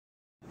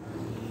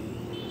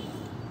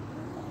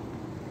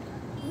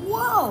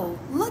Whoa,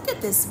 look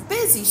at this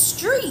busy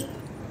street.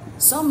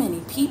 So many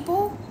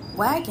people,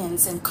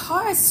 wagons, and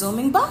cars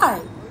zooming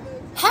by.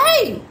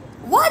 Hey,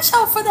 watch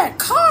out for that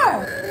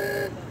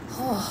car.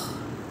 Oh,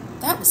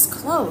 that was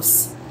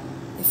close.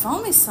 If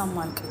only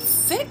someone could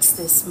fix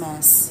this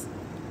mess.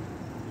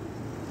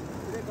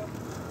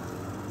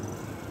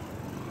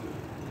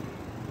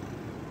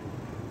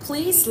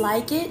 Please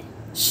like it,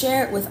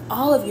 share it with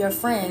all of your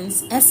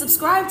friends, and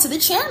subscribe to the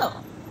channel.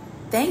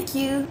 Thank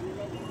you.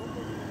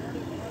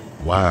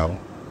 Wow,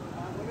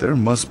 there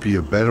must be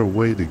a better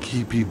way to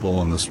keep people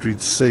on the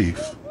streets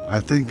safe. I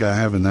think I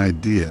have an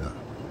idea.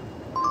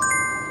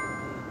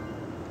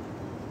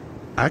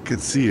 I can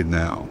see it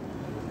now.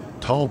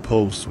 Tall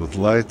posts with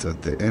lights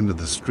at the end of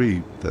the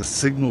street that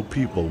signal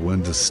people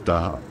when to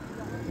stop,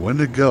 when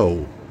to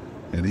go,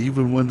 and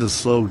even when to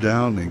slow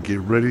down and get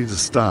ready to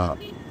stop.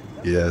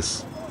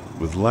 Yes,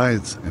 with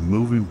lights and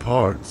moving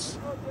parts,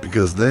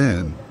 because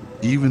then,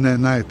 even at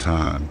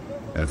nighttime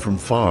and from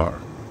far,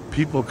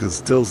 people can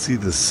still see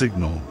the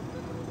signal.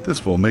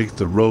 This will make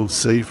the road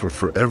safer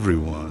for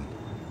everyone.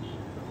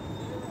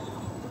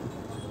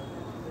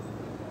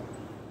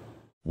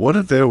 What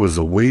if there was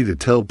a way to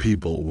tell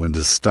people when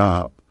to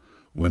stop,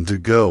 when to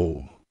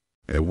go,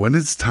 and when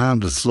it's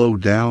time to slow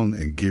down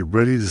and get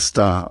ready to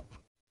stop?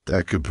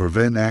 That could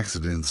prevent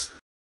accidents.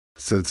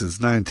 Since it's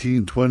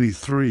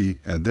 1923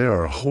 and there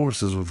are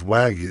horses with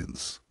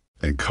wagons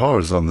and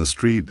cars on the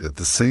street at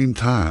the same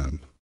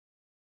time.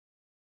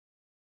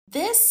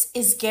 This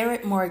is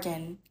Garrett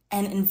Morgan,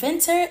 an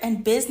inventor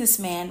and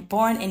businessman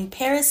born in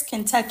Paris,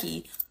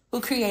 Kentucky, who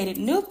created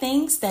new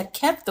things that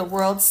kept the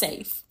world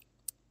safe.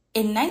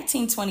 In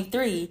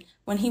 1923,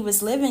 when he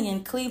was living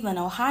in Cleveland,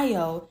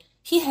 Ohio,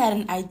 he had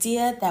an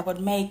idea that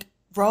would make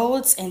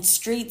roads and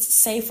streets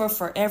safer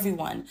for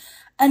everyone: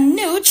 a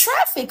new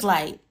traffic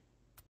light.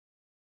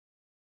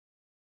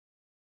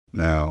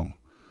 Now,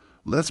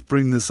 let's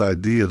bring this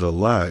idea to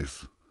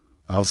life.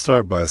 I'll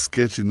start by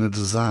sketching the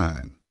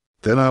design.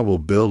 Then I will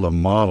build a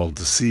model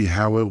to see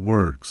how it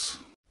works.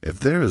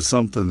 If there is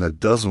something that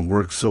doesn't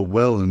work so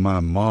well in my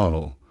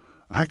model,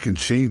 I can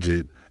change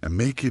it and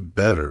make it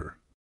better.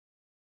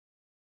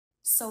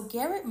 So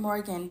Garrett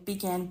Morgan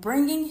began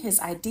bringing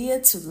his idea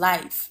to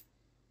life.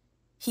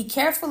 He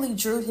carefully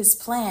drew his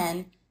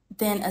plan,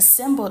 then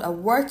assembled a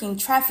working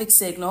traffic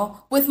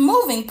signal with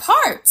moving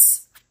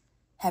parts.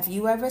 Have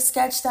you ever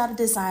sketched out a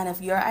design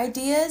of your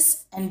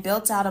ideas and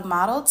built out a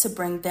model to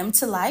bring them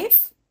to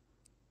life?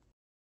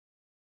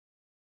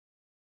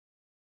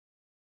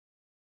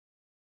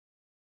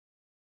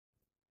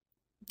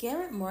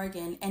 Garrett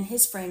Morgan and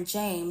his friend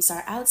James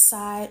are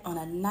outside on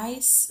a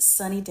nice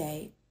sunny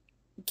day.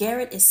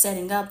 Garrett is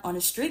setting up on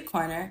a street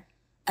corner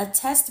a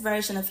test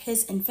version of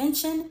his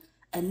invention,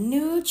 a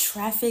new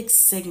traffic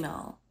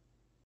signal.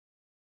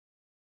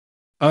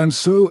 I'm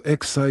so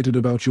excited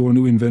about your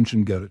new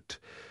invention, Garrett.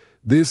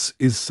 This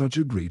is such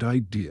a great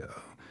idea.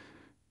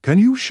 Can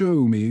you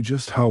show me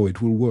just how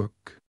it will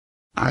work?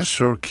 I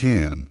sure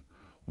can.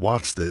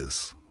 Watch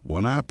this.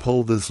 When I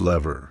pull this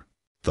lever,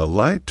 the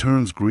light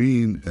turns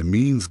green and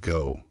means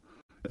go.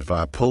 If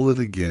I pull it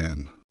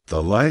again,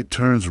 the light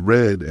turns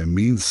red and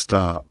means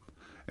stop.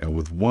 And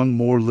with one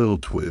more little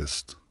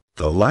twist,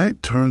 the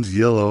light turns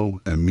yellow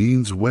and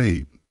means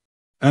wait.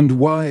 And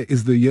why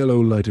is the yellow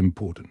light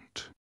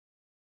important?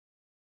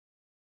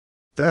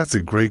 That's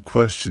a great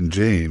question,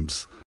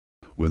 James.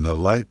 When the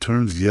light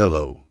turns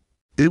yellow,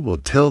 it will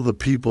tell the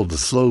people to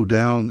slow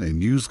down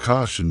and use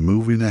caution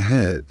moving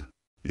ahead.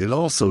 It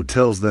also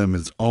tells them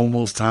it's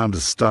almost time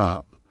to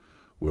stop.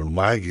 When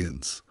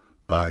wagons,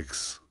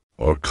 bikes,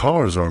 or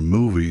cars are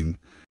moving,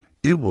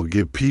 it will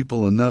give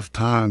people enough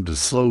time to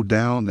slow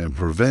down and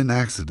prevent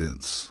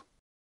accidents.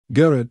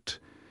 Garrett,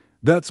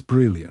 that's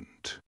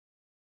brilliant.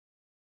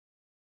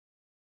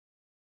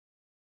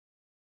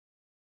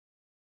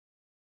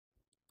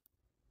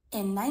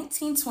 In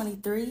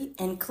 1923,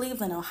 in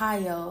Cleveland,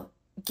 Ohio,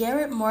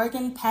 Garrett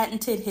Morgan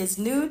patented his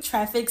new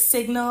traffic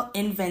signal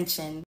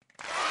invention.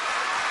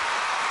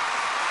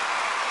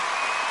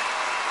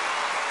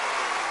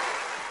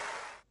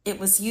 It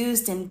was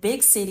used in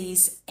big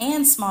cities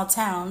and small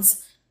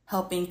towns,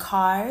 helping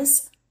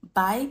cars,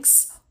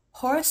 bikes,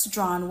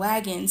 horse-drawn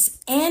wagons,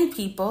 and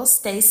people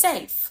stay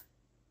safe.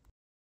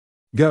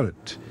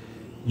 Garrett,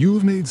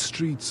 you've made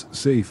streets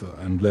safer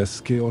and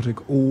less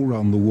chaotic all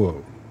around the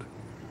world.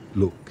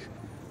 Look,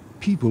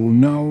 people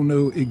now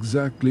know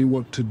exactly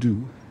what to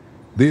do.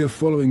 They are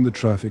following the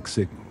traffic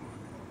signal.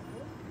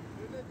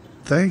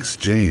 Thanks,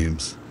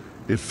 James.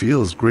 It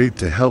feels great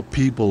to help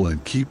people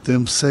and keep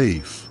them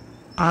safe.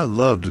 I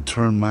love to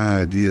turn my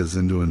ideas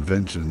into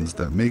inventions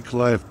that make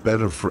life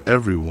better for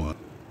everyone.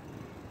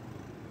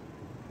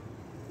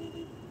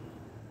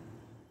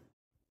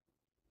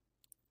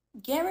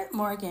 Garrett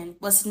Morgan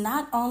was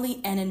not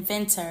only an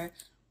inventor,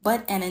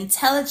 but an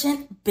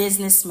intelligent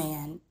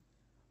businessman.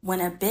 When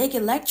a big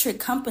electric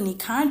company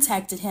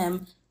contacted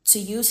him to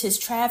use his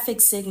traffic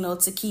signal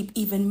to keep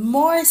even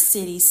more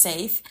cities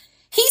safe,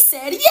 he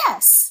said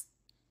yes.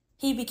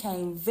 He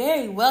became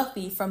very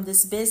wealthy from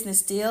this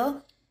business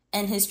deal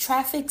and his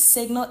traffic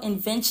signal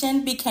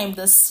invention became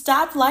the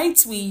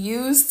stoplights we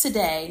use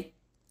today.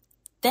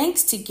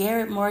 Thanks to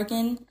Garrett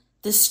Morgan,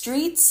 the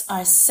streets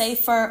are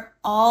safer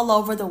all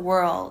over the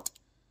world.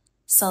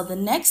 So the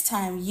next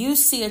time you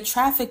see a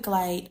traffic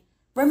light,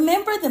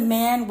 remember the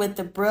man with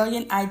the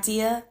brilliant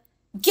idea,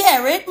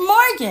 Garrett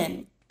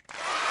Morgan.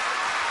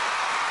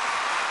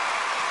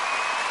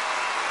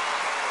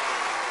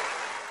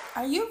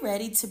 Are you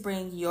ready to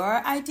bring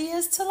your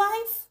ideas to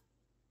life?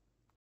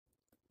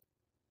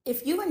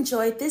 If you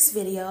enjoyed this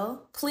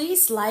video,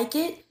 please like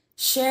it,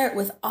 share it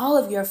with all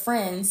of your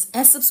friends,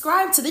 and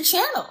subscribe to the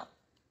channel.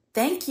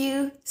 Thank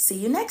you. See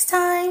you next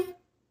time.